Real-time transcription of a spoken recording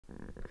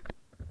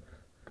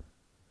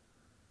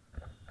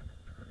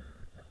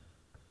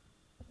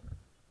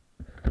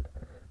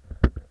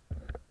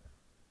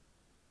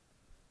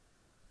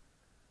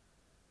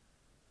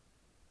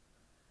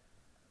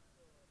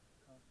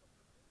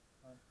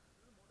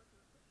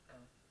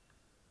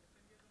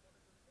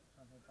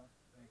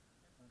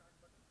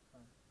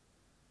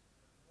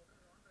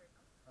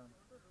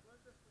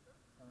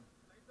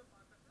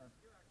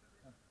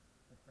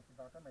It's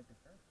automatic,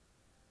 right?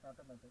 It's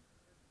automatic.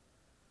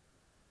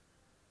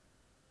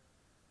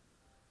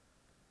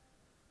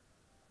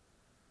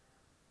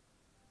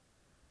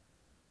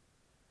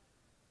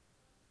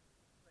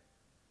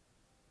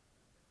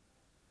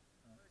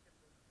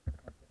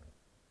 Okay.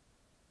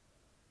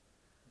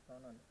 It's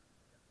on only.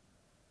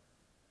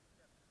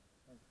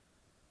 Okay.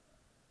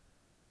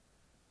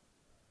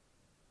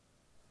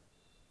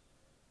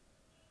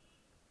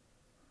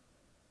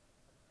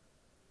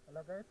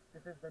 Hello guys,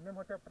 this is Benim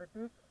Hota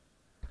Pratik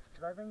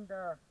driving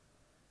the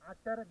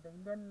ather, the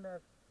Indian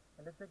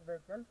electric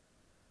vehicle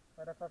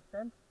for the first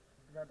time.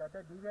 The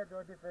other DVR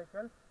drove this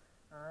vehicle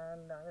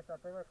and I am a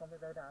survivor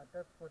completed the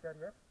ather scooter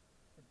here.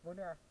 It's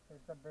only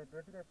it's a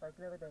basically a 5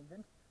 kW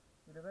engine.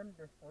 It isn't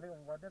only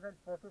what is it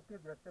 450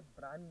 is just a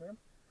brand name,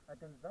 I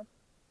think so.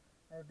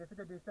 And this is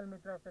the digital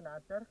meter of an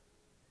ather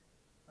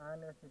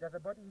and it has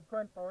about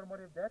eco and power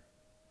mode is there.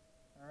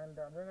 And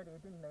I'm going at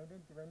 18, 19,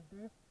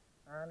 20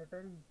 and it's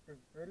very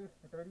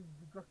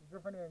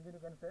eco-friendly engine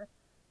you can say,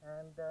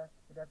 and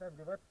it has a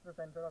reverse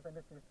sensor of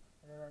industry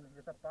and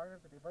with a part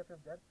of the reverse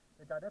is there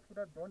which other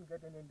scooters don't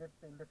get in this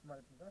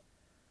market.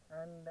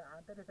 And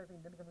after this, I think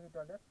Indian company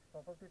told us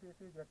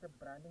 450cc is just a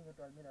branding, you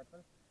told me that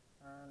one.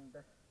 And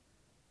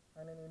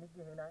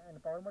in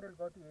power mode it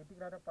will go to 80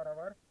 km per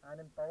hour, and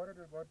in power it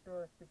will go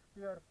to 60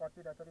 or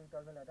 40, that's what he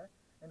told me like that.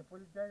 In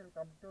full charge it will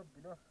come to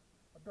below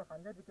up to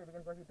 100 we can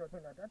go, he told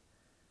me like that.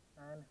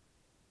 And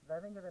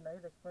driving is a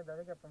nice experience.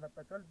 Driving from a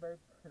petrol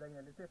bike like an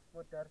electric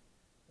scooter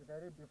is a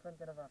very different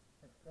kind of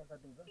experience, I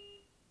think so.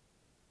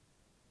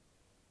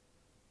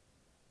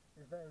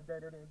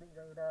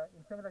 The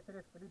instrument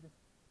actually is fully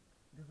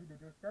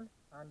digital,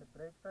 and the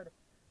brakes are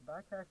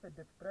back has a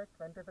disc brake,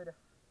 front has a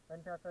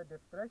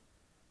disc brake,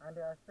 and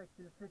it has a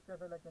kill switch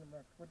also like in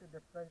scooter.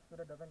 Disc brake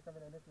scooter doesn't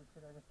come in any switch,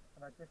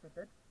 battery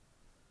fitted,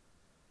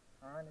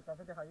 and it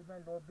comes with a high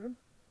and low beam,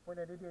 full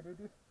LED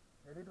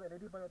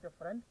by the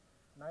front,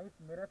 nice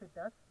mirrors it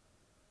has.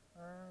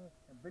 And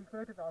build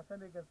quality is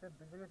awesome, you can say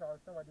build quality is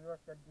awesome, what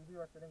DB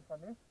was telling for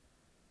me.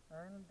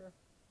 And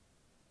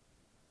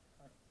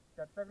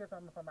that's why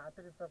from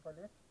ather itself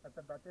only, that's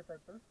a battery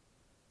cycle,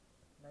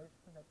 nice,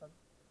 that's all.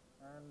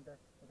 And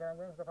okay,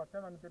 I'm going, the first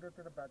time I'm introduced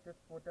to the battery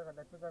scooter,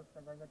 let me go,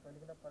 I'm going at 20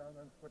 km per hour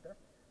on scooter.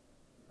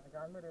 I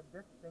can rev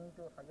this thing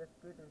to highest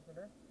speed,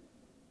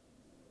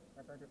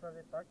 that's a different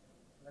way park.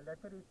 Well,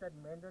 let me reach that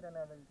main road and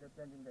I will get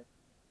the engine there,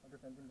 of this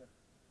engine there.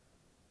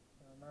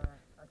 My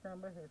action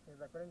number is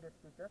recording this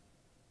speaker.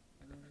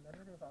 Let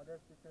me see if other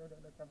speaker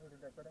in the computer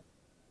is recording.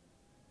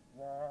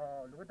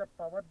 Wow, look at the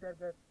power there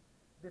guys.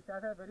 This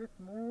has a very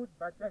smooth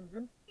back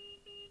engine.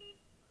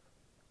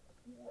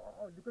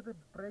 Wow, look at the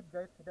brake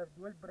guys. It has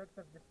dual brakes,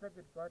 and this brake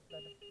it got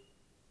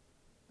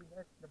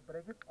yes, the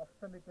brake is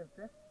awesome, you can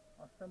say.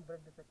 Awesome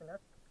brake the second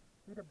has.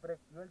 See the brake,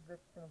 dual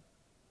brakes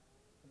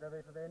the way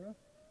it's raining.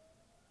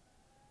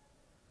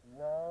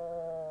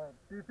 Wow,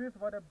 this is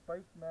what a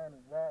bike, man.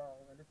 Wow,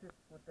 this is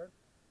scooter.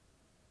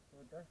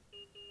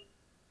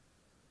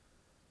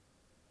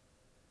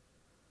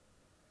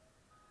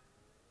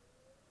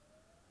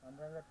 I'm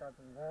going to start.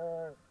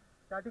 Whoa,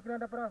 30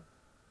 km per hour.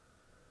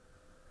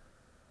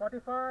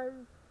 45.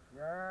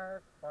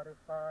 Yes,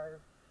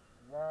 45.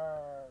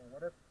 Wow,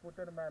 what a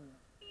scooter, man.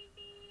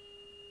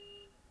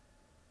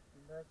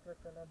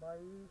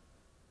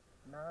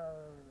 Now,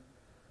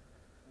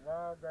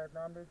 wow, guys,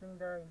 now I'm reaching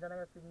the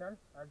Indian signal.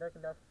 I'll take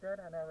left there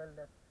and I will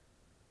left.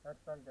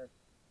 That's all, guys.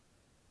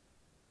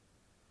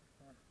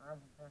 I'm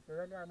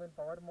in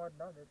power mode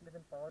now. Vehicle is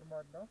in power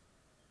mode now.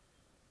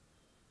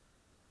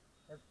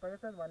 Its price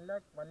is 1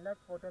 lakh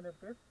 14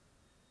 rupees.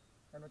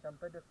 And we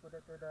compare this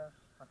scooter to the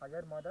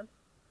higher model.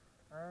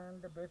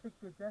 And the basic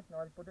feature,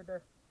 now I'll put it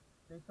as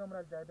eco mode.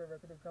 I'll drive the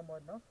vehicle eco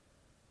mode now.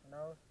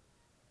 Now,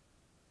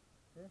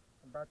 see,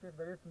 back is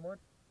very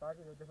smooth. Park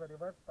is this is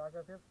reverse, park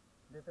assist,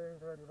 this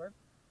is reverse.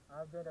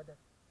 I've done that.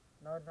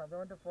 Now it's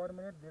around 4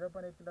 minutes,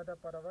 0.8 km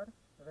per hour.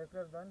 The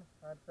vehicle is done.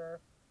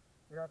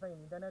 It has an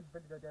internet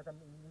built, there's an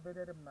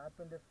embedded map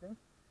in this thing,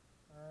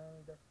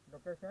 and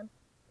location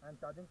and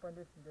charging point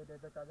is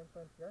there's a charging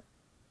point here.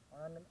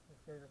 On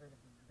there's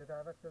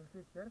a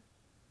selfie here,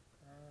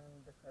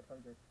 and that's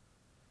all guys.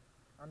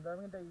 I'm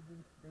driving the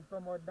eco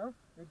mode now.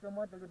 Eco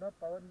mode will be no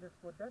power in this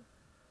scooter,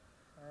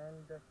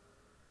 and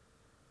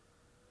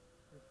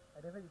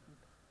I don't know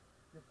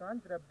you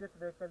can't rev this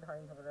vehicle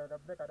behind rev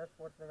the other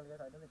sports vehicle.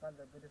 Yes, I don't know you can't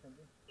rev this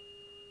engine.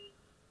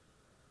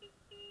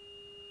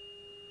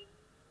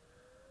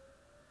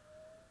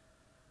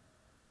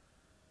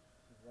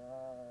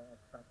 Wow,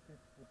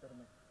 practice scooter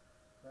man.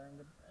 Trying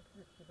the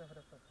practice scooter for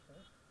the first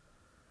time.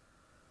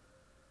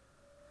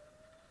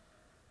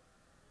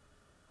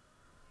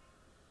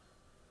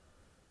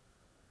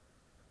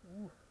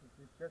 Ooh,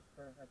 it's just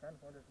I can't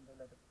hold it in the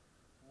letter.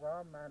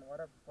 Wow man,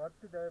 what a worth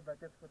the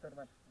practice scooter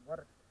man.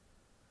 Worth.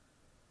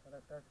 For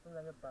a first time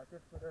like a practice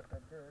scooter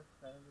like this.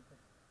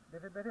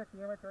 This is very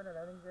TMH one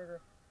running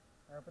the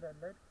for the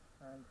headlight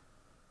and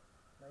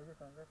like this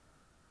on this.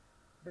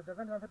 This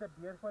doesn't come with a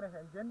BS4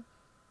 engine.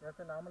 Just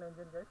a normal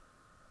engine guys.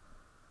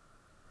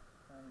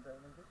 And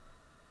driving it.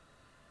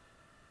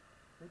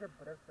 See the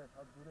brakes,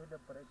 how beautiful the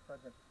brakes are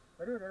there.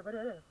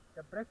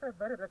 The brakes are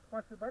very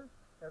responsible.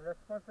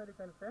 Responsible you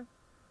can say.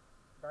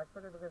 Back for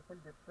the full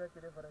display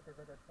today for a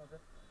responsible.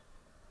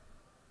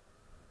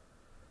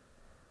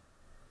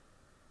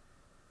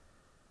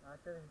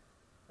 After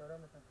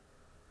showroom is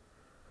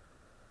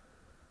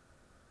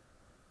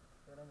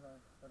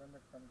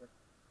come good.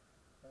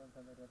 Showroom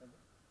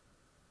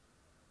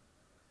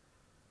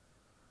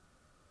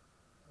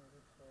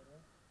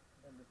showroom.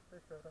 Then display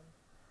showroom.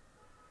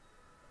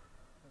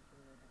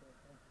 Showroom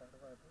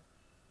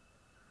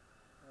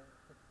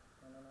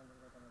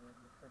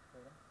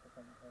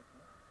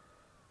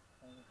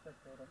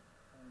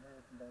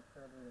and back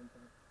side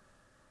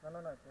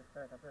no, it's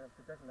right. After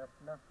take left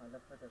now,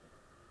 left side.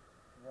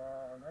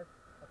 Wow, nice.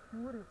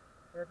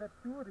 There's a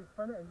pure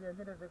refined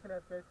engine is vehicle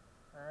aspect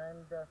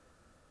and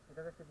it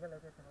has a signal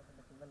location of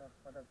the signal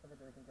for the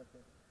waiting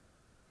aspect.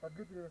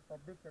 Public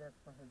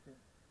responsibility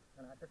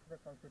and attached to the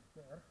concept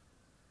here.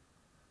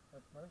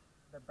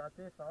 The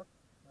battery is off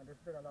and this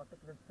is the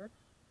electric lift switch.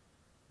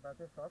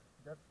 Battery is off,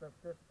 just press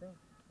this thing,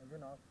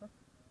 engine off.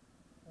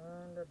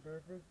 And the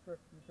basic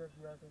features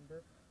we have in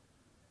this.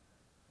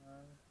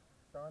 And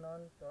turn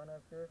on, turn off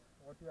this,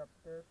 OT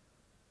update,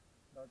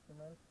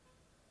 documents,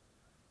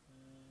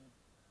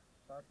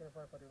 park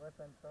for reverse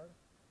sensor,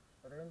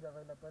 range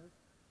available,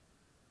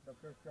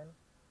 location.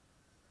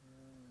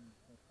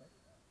 Okay.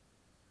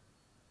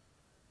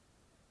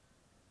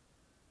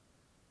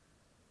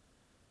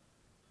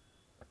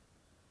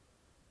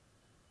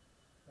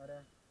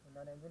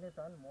 Now the engine is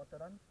on,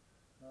 motor on,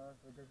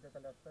 we just take a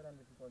left side and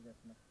this is all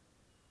just now.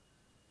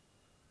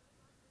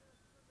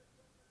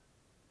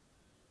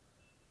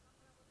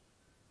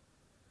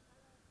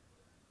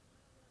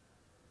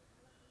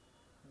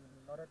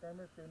 Now the time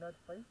is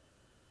 3:05.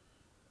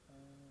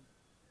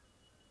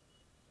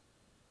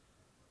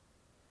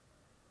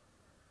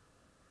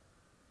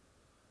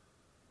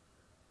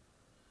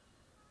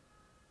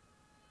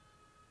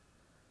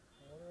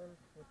 Overall,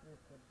 safety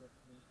is good,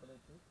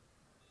 quality.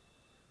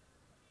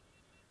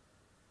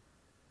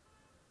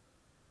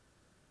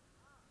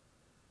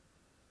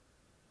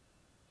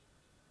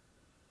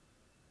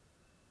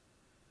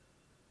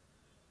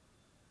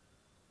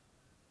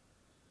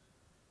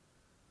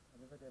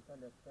 अभी तक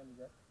left hand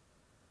gas,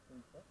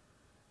 think so.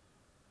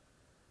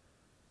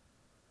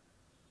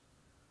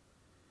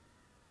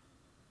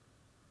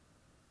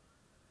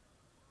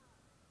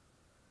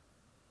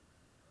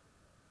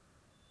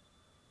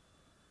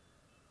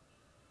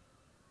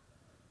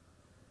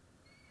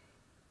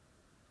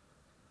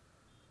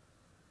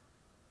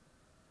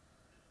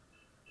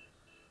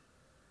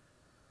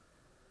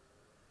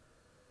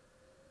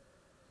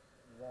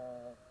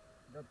 Wow,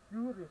 the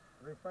pure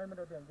refinement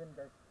of the engine,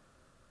 guys.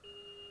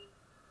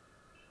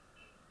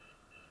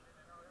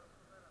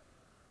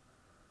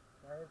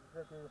 This is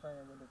the pure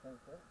refinement engine, you can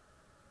say.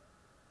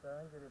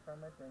 Showing the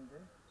refinement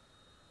engine.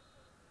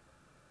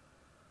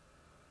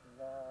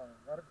 Wow,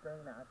 work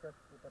going ather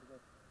super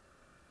good.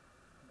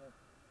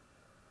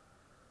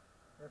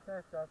 This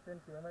has stopped in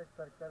PMI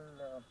circle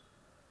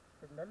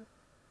signal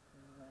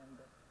and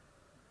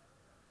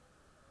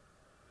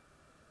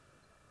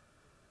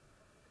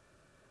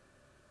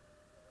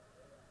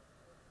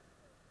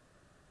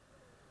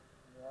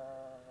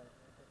wow,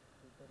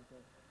 super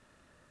good.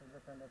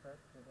 This and that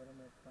is very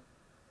nice one.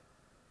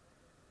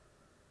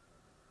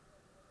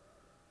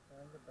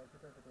 And the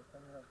budget of the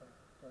system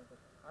is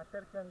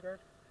ather can get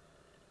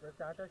this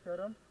ather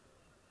showroom,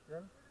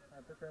 then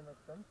ather showroom has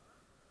come.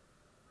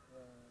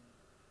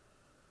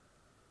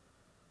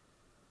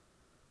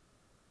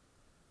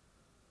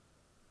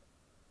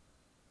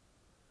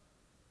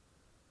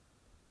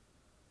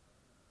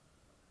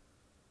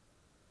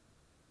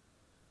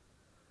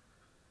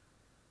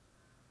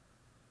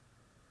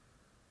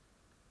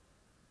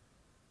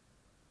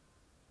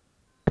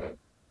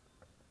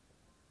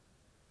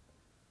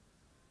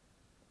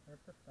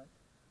 It's a fun.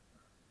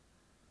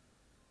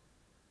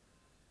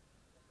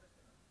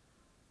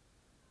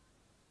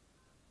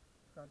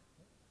 Can't